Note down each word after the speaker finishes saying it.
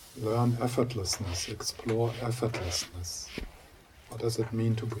Learn effortlessness, explore effortlessness. What does it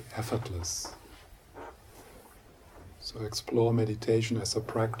mean to be effortless? So explore meditation as a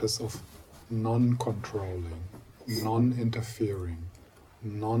practice of non-controlling, non-interfering,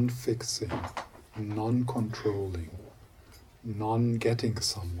 non-fixing, non-controlling, non-getting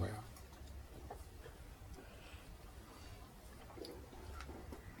somewhere.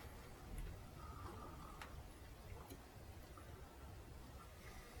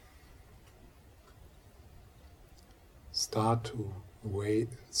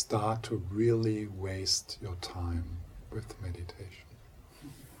 Start to really waste your time with meditation.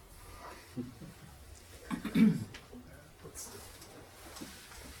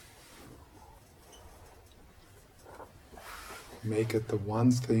 Make it the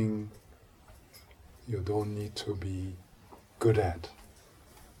one thing you don't need to be good at,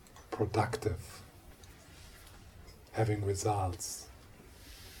 productive, having results,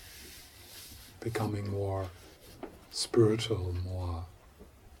 becoming more spiritual,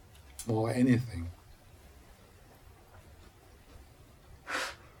 more anything.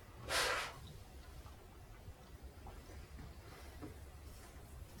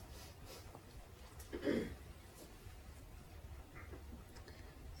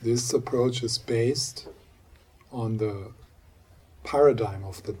 This approach is based on the paradigm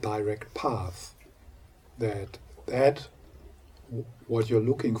of the direct path, that what you're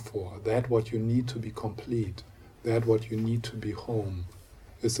looking for, that what you need to be complete, that what you need to be home,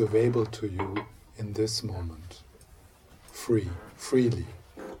 is available to you in this moment, freely.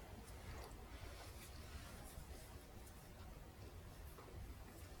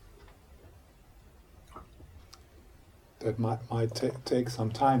 That might take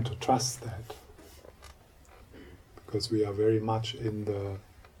some time to trust that, because we are very much in the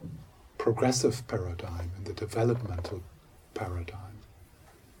progressive paradigm, in the developmental paradigm.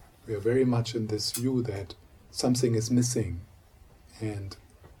 We are very much in this view that something is missing, and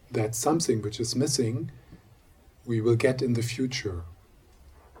that something which is missing we will get in the future,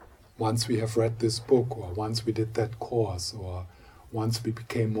 once we have read this book, or once we did that course, or once we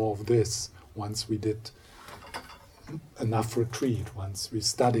became more of this, once we did enough retreat, once we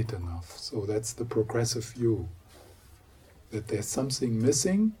studied enough. So that's the progressive view, that there's something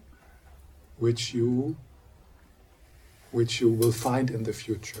missing which you will find in the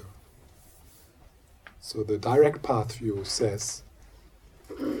future. So the direct path view says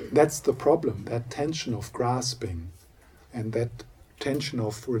that's the problem, that tension of grasping and that tension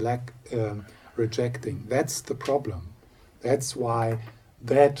of rejecting, that's the problem. That's why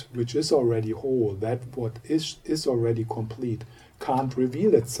that which is already whole, that what is already complete, can't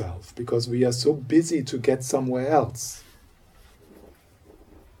reveal itself, because we are so busy to get somewhere else.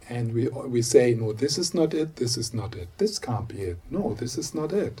 And we say, no, this is not it, this is not it, this can't be it, no, this is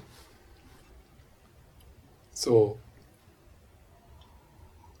not it. So,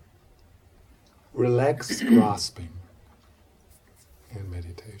 relax grasping in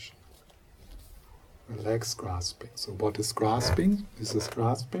meditation. Relax grasping. So what is grasping? This is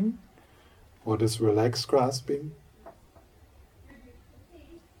grasping. What is relaxed grasping?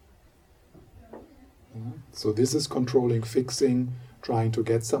 So this is controlling, fixing, trying to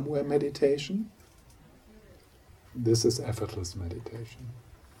get somewhere meditation. This is effortless meditation.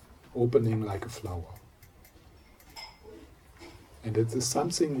 Opening like a flower. And it is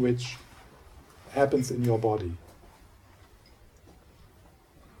something which happens in your body.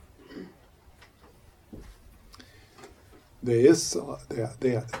 It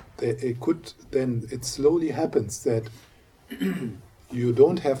slowly happens that you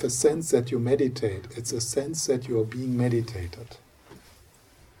don't have a sense that you meditate. It's a sense that you are being meditated.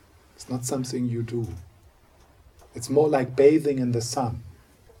 It's not something you do. It's more like bathing in the sun.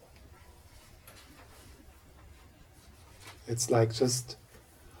 It's like just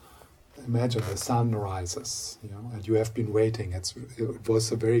imagine the sun rises, and you have been waiting. It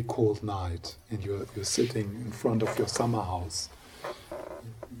was a very cold night, and you're sitting in front of your summer house,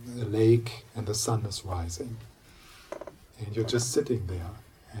 the lake, and the sun is rising, and you're just sitting there,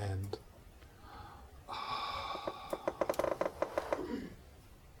 and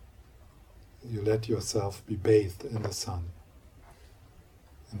you let yourself be bathed in the sun,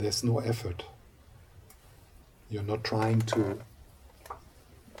 and there's no effort. You're not trying to.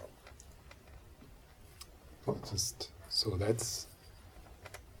 So that's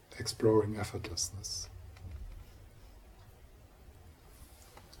exploring effortlessness.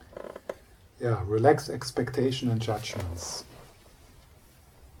 Yeah, relax expectation and judgments.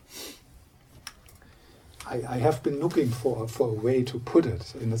 I have been looking for a way to put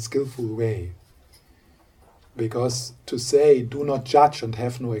it in a skillful way. Because to say, do not judge and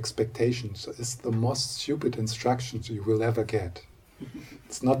have no expectations, is the most stupid instructions you will ever get.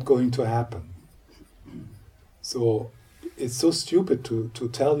 It's not going to happen. So it's so stupid to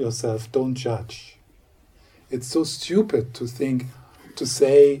tell yourself, don't judge. It's so stupid to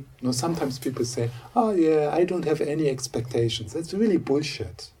say, sometimes people say, oh yeah, I don't have any expectations. That's really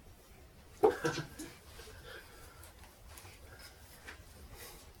bullshit.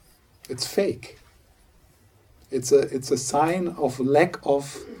 It's fake. It's a sign of lack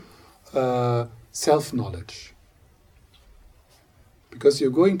of self-knowledge. Because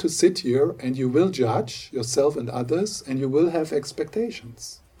you're going to sit here and you will judge yourself and others, and you will have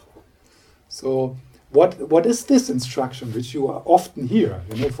expectations. So what is this instruction which you are often hear,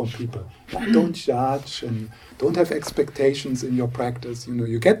 from people? Don't judge and don't have expectations in your practice.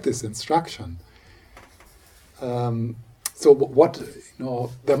 You get this instruction. So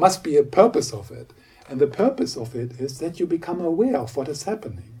there must be a purpose of it. And the purpose of it is that you become aware of what is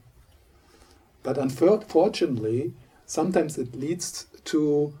happening. But unfortunately, sometimes it leads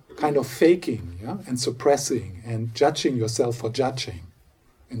to kind of faking, and suppressing and judging yourself for judging,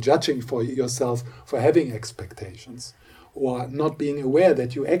 and judging for yourself for having expectations, or not being aware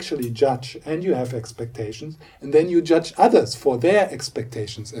that you actually judge and you have expectations, and then you judge others for their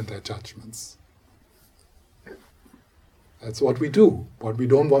expectations and their judgments. That's what we do. What we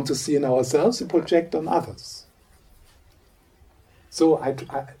don't want to see in ourselves, we project on others. So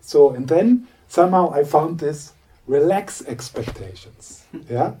and then somehow I found this: relax expectations.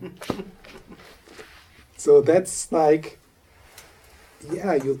 Yeah. So that's like,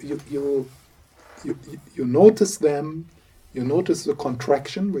 you notice them. You notice the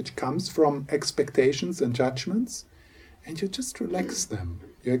contraction which comes from expectations and judgments, and you just relax them.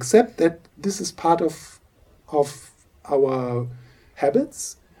 You accept that this is part of our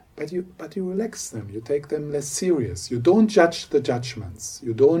habits, but you relax them. You take them less serious. You don't judge the judgments.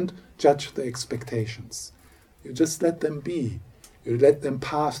 You don't judge the expectations. You just let them be. You let them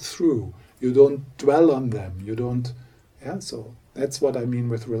pass through. You don't dwell on them. You don't. So that's what I mean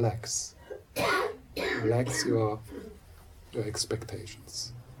with relax. Relax your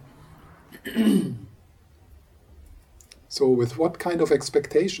expectations. So with what kind of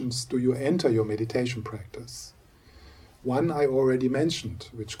expectations do you enter your meditation practice? One I already mentioned,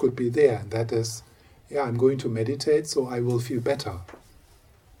 which could be there, and that is, I'm going to meditate so I will feel better.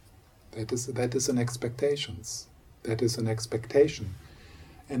 That is an expectation. That is an expectation.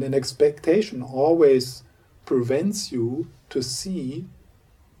 And an expectation always prevents you to see,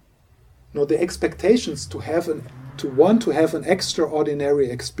 the expectations to want to have an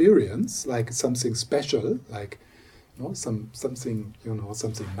extraordinary experience, like something special, like something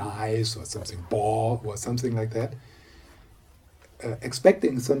nice or something bored or something like that.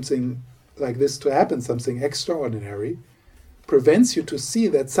 Expecting something like this to happen, something extraordinary, prevents you to see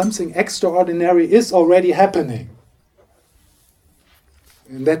that something extraordinary is already happening.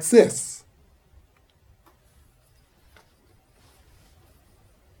 And that's this.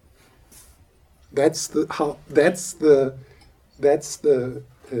 That's the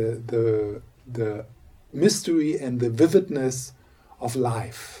mystery and the vividness of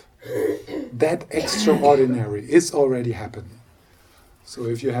life. That extraordinary is already happening. So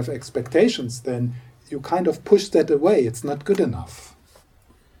if you have expectations, then you kind of push that away. It's not good enough.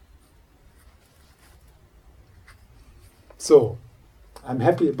 So I'm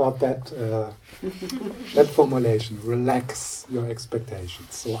happy about that that formulation. Relax your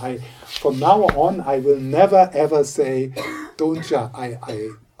expectations. So from now on, I will never ever say, don't judge.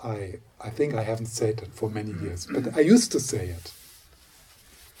 I think I haven't said it for many years, but I used to say it.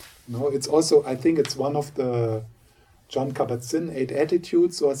 It's also, I think it's one of the Jon Kabat-Zinn 8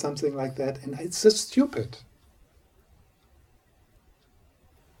 attitudes or something like that, and it's just stupid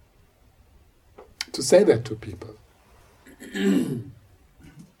to say that to people.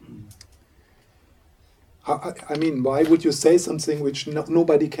 I mean, why would you say something which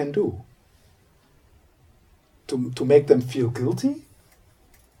nobody can do? To make them feel guilty?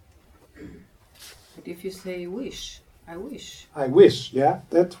 But if you say I wish,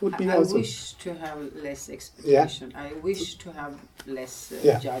 that would be also... I wish to have less expectation. I wish to have less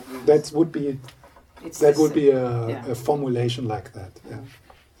judgment. That would be a formulation like that.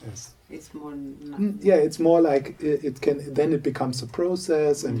 Yes. It's more. It's more like it can. Then it becomes a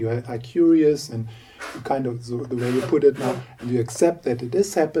process, and you are curious, and you kind of the way you put it now, and you accept that it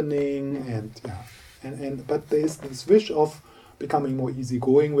is happening, and but there is this wish of becoming more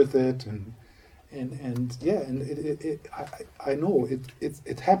easygoing with it, I know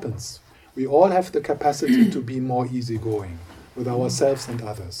it happens. We all have the capacity to be more easygoing with ourselves and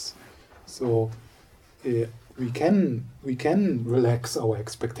others. So we can relax our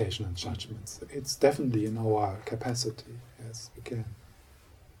expectation and judgments. It's definitely in our capacity. Yes, we can.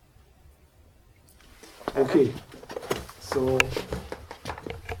 Okay, so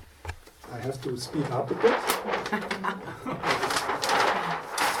I have to speed up a bit.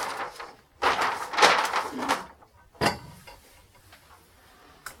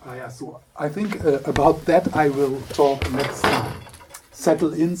 So I think about that I will talk next time.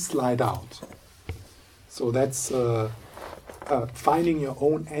 Settle in, slide out. So that's finding your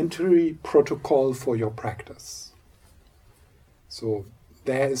own entry protocol for your practice. So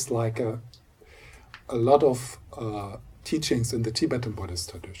there is like a lot of teachings in the Tibetan Buddhist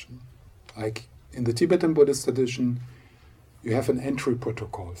tradition. Like in the Tibetan Buddhist tradition, you have an entry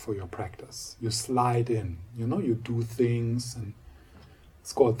protocol for your practice. You slide in, you do things, and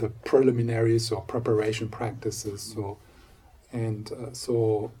it's called the preliminaries or preparation practices. So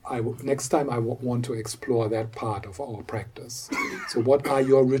next time I want to explore that part of our practice. So what are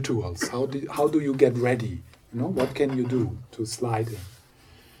your rituals? How do you get ready? What can you do to slide in?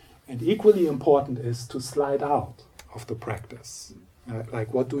 And equally important is to slide out of the practice.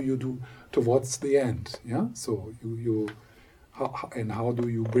 Like what do you do towards the end? Yeah. So how do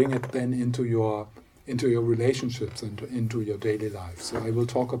you bring it then into your relationships and into your daily life? So I will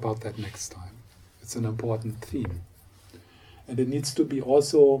talk about that next time. It's an important theme. And it needs to be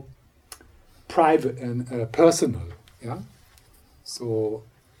also private and personal. Yeah. So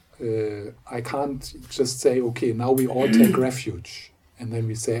I can't just say, okay, now we all take refuge, and then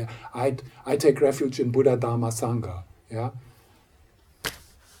we say, I take refuge in Buddha, Dharma, Sangha. Yeah.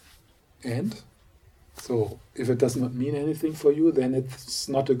 And so if it does not mean anything for you, then it's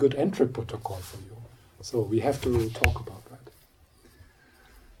not a good entry protocol for you. So we have to talk about that.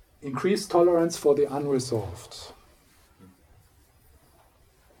 Increased tolerance for the unresolved.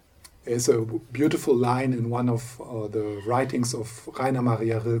 There's a beautiful line in one of the writings of Rainer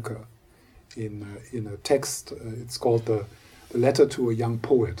Maria Rilke in a text. It's called the Letter to a Young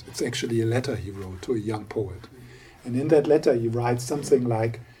Poet. It's actually a letter he wrote to a young poet. And in that letter he writes something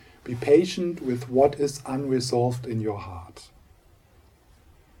like, "Be patient with what is unresolved in your heart."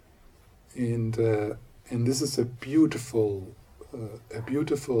 And this is a beautiful,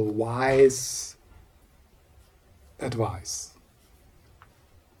 wise advice.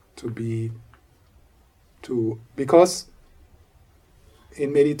 Because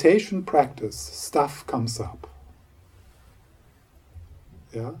in meditation practice, stuff comes up.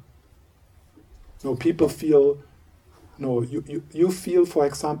 Yeah. No, people feel. No, you feel, for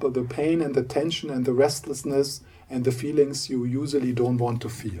example, the pain and the tension and the restlessness and the feelings you usually don't want to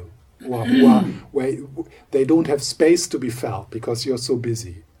feel, or where they don't have space to be felt because you're so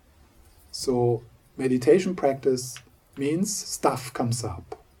busy. So meditation practice means stuff comes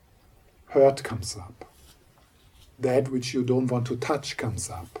up. Hurt comes up. That which you don't want to touch comes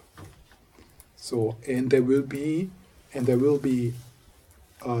up. So, and there will be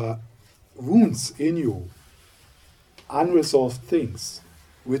wounds in you, unresolved things,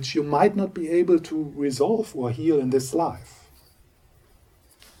 which you might not be able to resolve or heal in this life.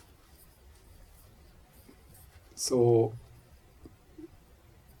 So,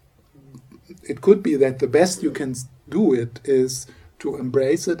 it could be that the best you can do it is to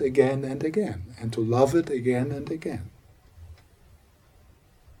embrace it again and again, and to love it again and again,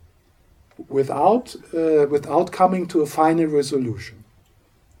 without coming to a final resolution.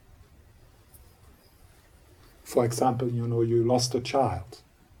 For example, you lost a child,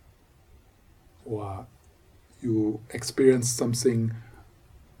 or you experienced something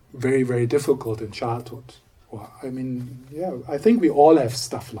very, very difficult in childhood. Or I think we all have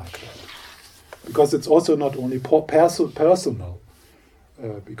stuff like that, because it's also not only personal.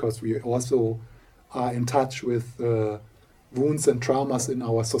 Because we also are in touch with wounds and traumas in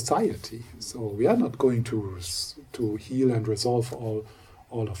our society. So we are not going to heal and resolve all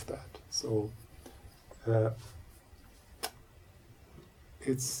of that. So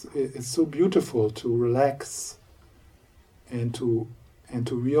it's so beautiful to relax and to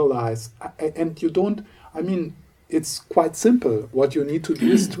realize, and you don't. It's quite simple. What you need to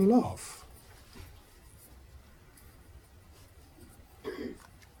do is to love.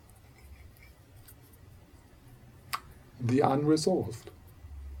 The unresolved.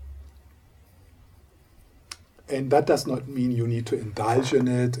 And that does not mean you need to indulge in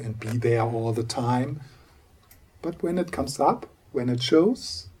it and be there all the time. But when it comes up, when it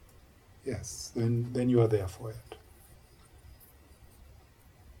shows, yes, then you are there for it.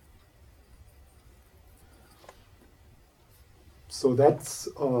 So that's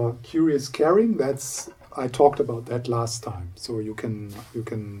curious caring. That's I talked about that last time, so you can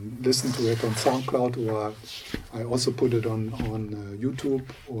listen to it on SoundCloud, or I also put it on YouTube,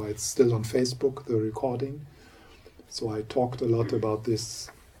 or it's still on Facebook, the recording. So I talked a lot about this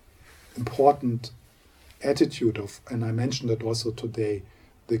important attitude of, and I mentioned it also today,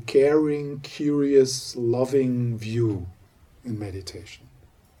 the caring, curious, loving view in meditation.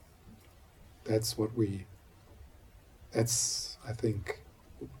 That's I think,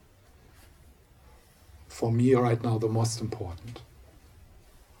 for me right now, the most important.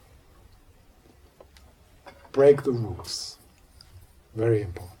 Break the rules. Very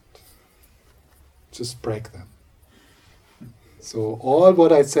important. Just break them. So all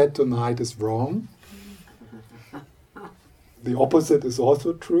what I said tonight is wrong. The opposite is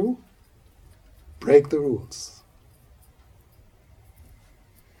also true. Break the rules.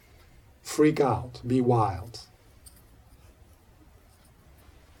 Freak out. Be wild.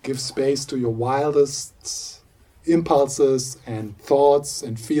 Give space to your wildest impulses and thoughts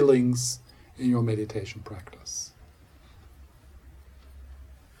and feelings in your meditation practice.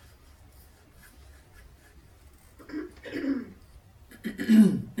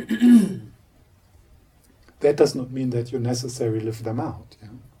 That does not mean that you necessarily live them out. Yeah?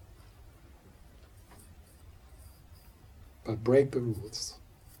 But break the rules.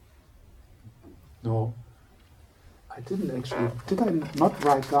 No, I didn't actually. Did I not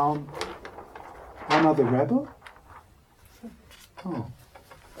write down Honor the Rebel? Oh.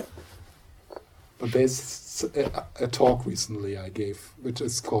 But there's a talk recently I gave, which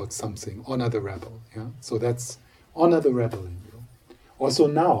is called something, Honor the Rebel. Yeah? So that's honor the rebel in you. Also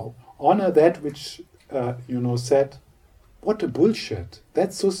now, honor that which, said, what a bullshit.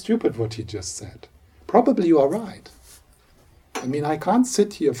 That's so stupid what he just said. Probably you are right. I mean, I can't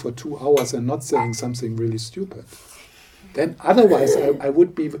sit here for 2 hours and not saying something really stupid. Then otherwise I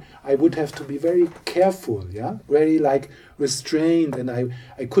would have to be very careful, yeah, very restrained, and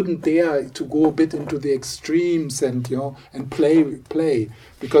I couldn't dare to go a bit into the extremes and play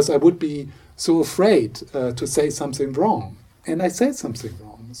because I would be so afraid to say something wrong, and I said something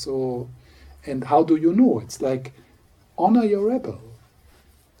wrong. So, and how do you know? It's like honor your rebel,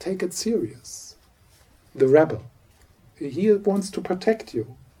 take it serious. The rebel, he wants to protect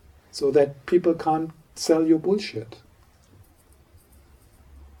you, so that people can't sell you bullshit.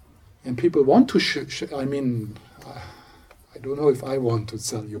 And people want to I don't know if I want to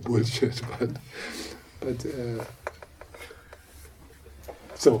sell you bullshit, but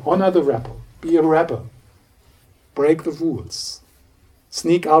so honor the rebel, be a rebel, break the rules,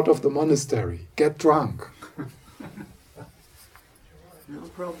 sneak out of the monastery, get drunk. No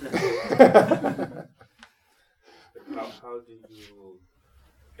problem. How do you,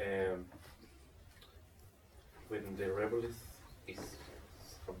 when the rebel is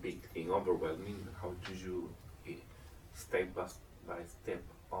a big thing, overwhelming, how do you step by step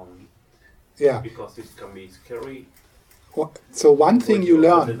on it? Yeah. Because it can be scary. So one thing you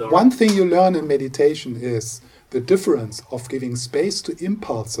learn in meditation is the difference of giving space to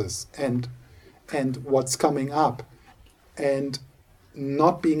impulses and what's coming up, and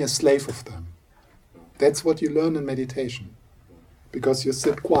not being a slave of them. That's what you learn in meditation, because you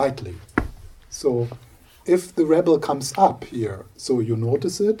sit quietly. So if the rebel comes up here, so you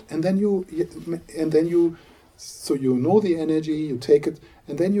notice it, and then you so you know the energy, you take it,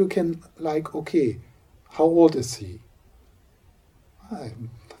 and then you can okay, how old is he? I'm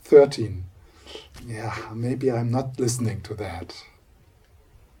 13. Yeah, maybe I'm not listening to that.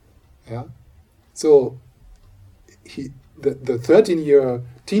 Yeah, so the 13-year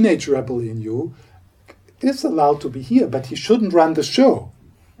teenage rebel in you is allowed to be here, but he shouldn't run the show.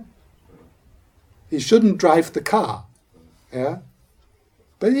 He shouldn't drive the car. Yeah,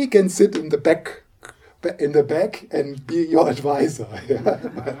 but he can sit in the back and be your advisor.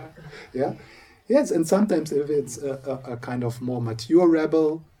 Yeah. Yeah. Yes, and sometimes if it's a kind of more mature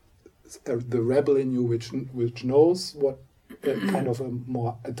rebel, the rebel in you which knows what kind of a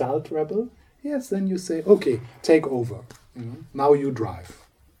more adult rebel, yes, then you say, okay, take over. Now you drive.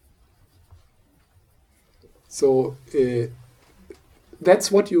 So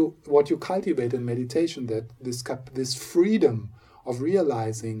that's what you cultivate in meditation, that this freedom of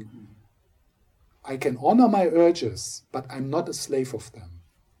realizing I can honor my urges, but I'm not a slave of them.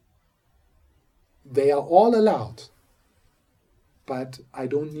 They are all allowed, but I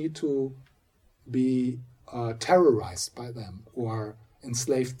don't need to be terrorized by them or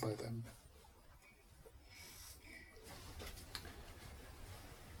enslaved by them.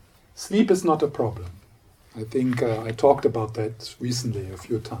 Sleep is not a problem. I think I talked about that recently a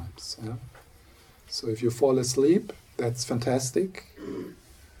few times. Yeah? So if you fall asleep, that's fantastic.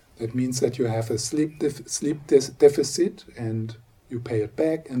 That means that you have a sleep deficit and you pay it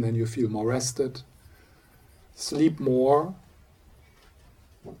back and then you feel more rested. Sleep more.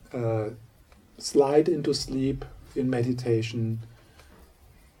 Slide into sleep in meditation.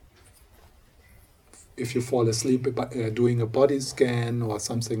 If you fall asleep doing a body scan or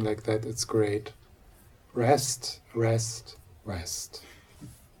something like that, it's great. Rest, rest, rest.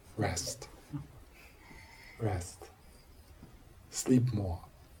 Rest. Rest. Sleep more.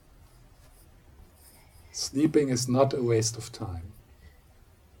 Sleeping is not a waste of time.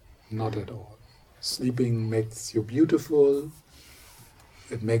 Not at all. Sleeping makes you beautiful.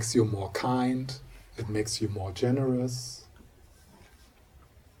 It makes you more kind. It makes you more generous.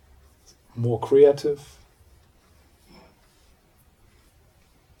 More creative.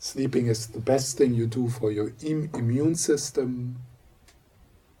 Sleeping is the best thing you do for your immune system,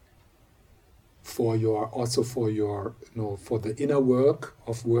 for the inner work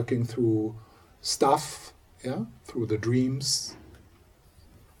of working through stuff, through the dreams.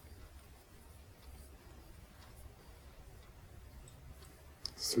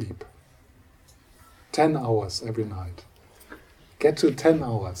 Sleep. 10 hours every night. Get to 10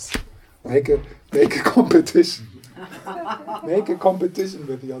 hours. Make a competition. Make a competition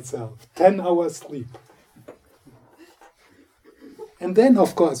with yourself. 10 hours sleep. And then,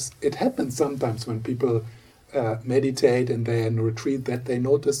 of course, it happens sometimes when people meditate and they're in retreat that they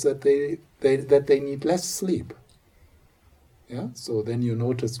notice that they need less sleep. Yeah. So then you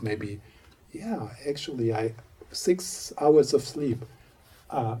notice maybe, actually, 6 hours of sleep.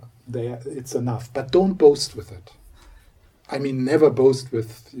 It's enough. But don't boast with it. I mean, never boast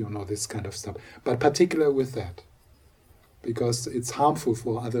with this kind of stuff. But particular with that, because it's harmful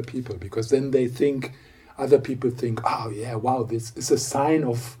for other people. Because then other people think, wow, this is a sign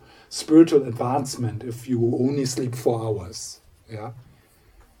of spiritual advancement if you only sleep 4 hours. Yeah,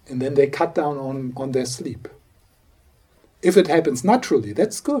 and then they cut down on their sleep. If it happens naturally,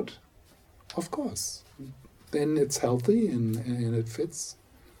 that's good, of course. Then it's healthy and it fits,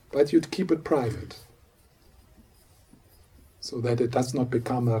 but you'd keep it private, so that it does not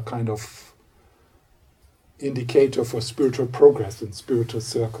become a kind of indicator for spiritual progress in spiritual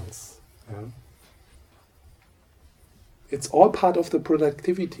circles. Yeah? It's all part of the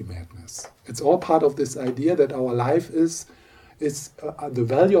productivity madness. It's all part of this idea that our life is the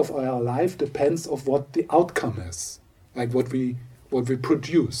value of our life depends on what the outcome is, like what we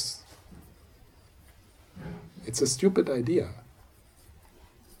produce. It's a stupid idea.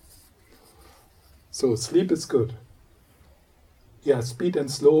 So sleep is good. Yeah, speed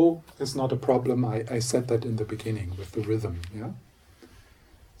and slow is not a problem. I said that in the beginning with the rhythm. Yeah.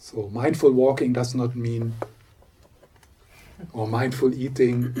 So mindful walking does not mean, or mindful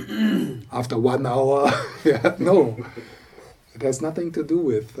eating after 1 hour. Yeah, no, it has nothing to do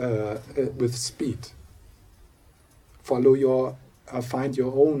with speed. Find your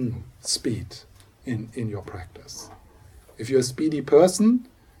own speed in your practice. If you're a speedy person,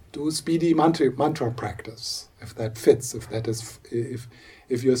 do speedy mantra practice. If that fits,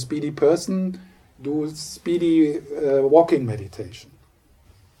 if you're a speedy person, do speedy walking meditation.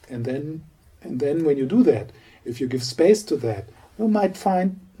 And then when you do that, if you give space to that, you might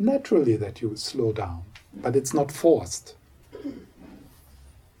find naturally that you slow down, but it's not forced.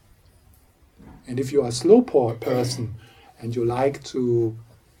 And if you are a slow person and you like to,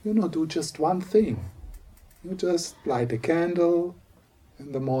 do just one thing, you just light a candle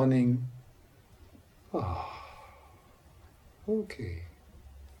in the morning. Okay.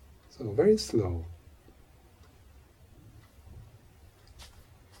 So very slow.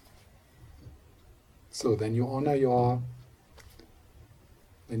 So then you are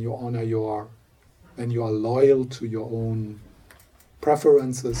loyal to your own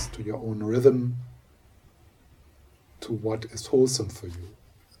preferences, to your own rhythm, to what is wholesome for you.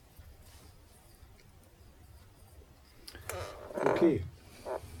 Okay.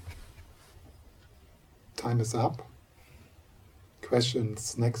 Time is up.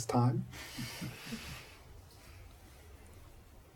 Questions next time.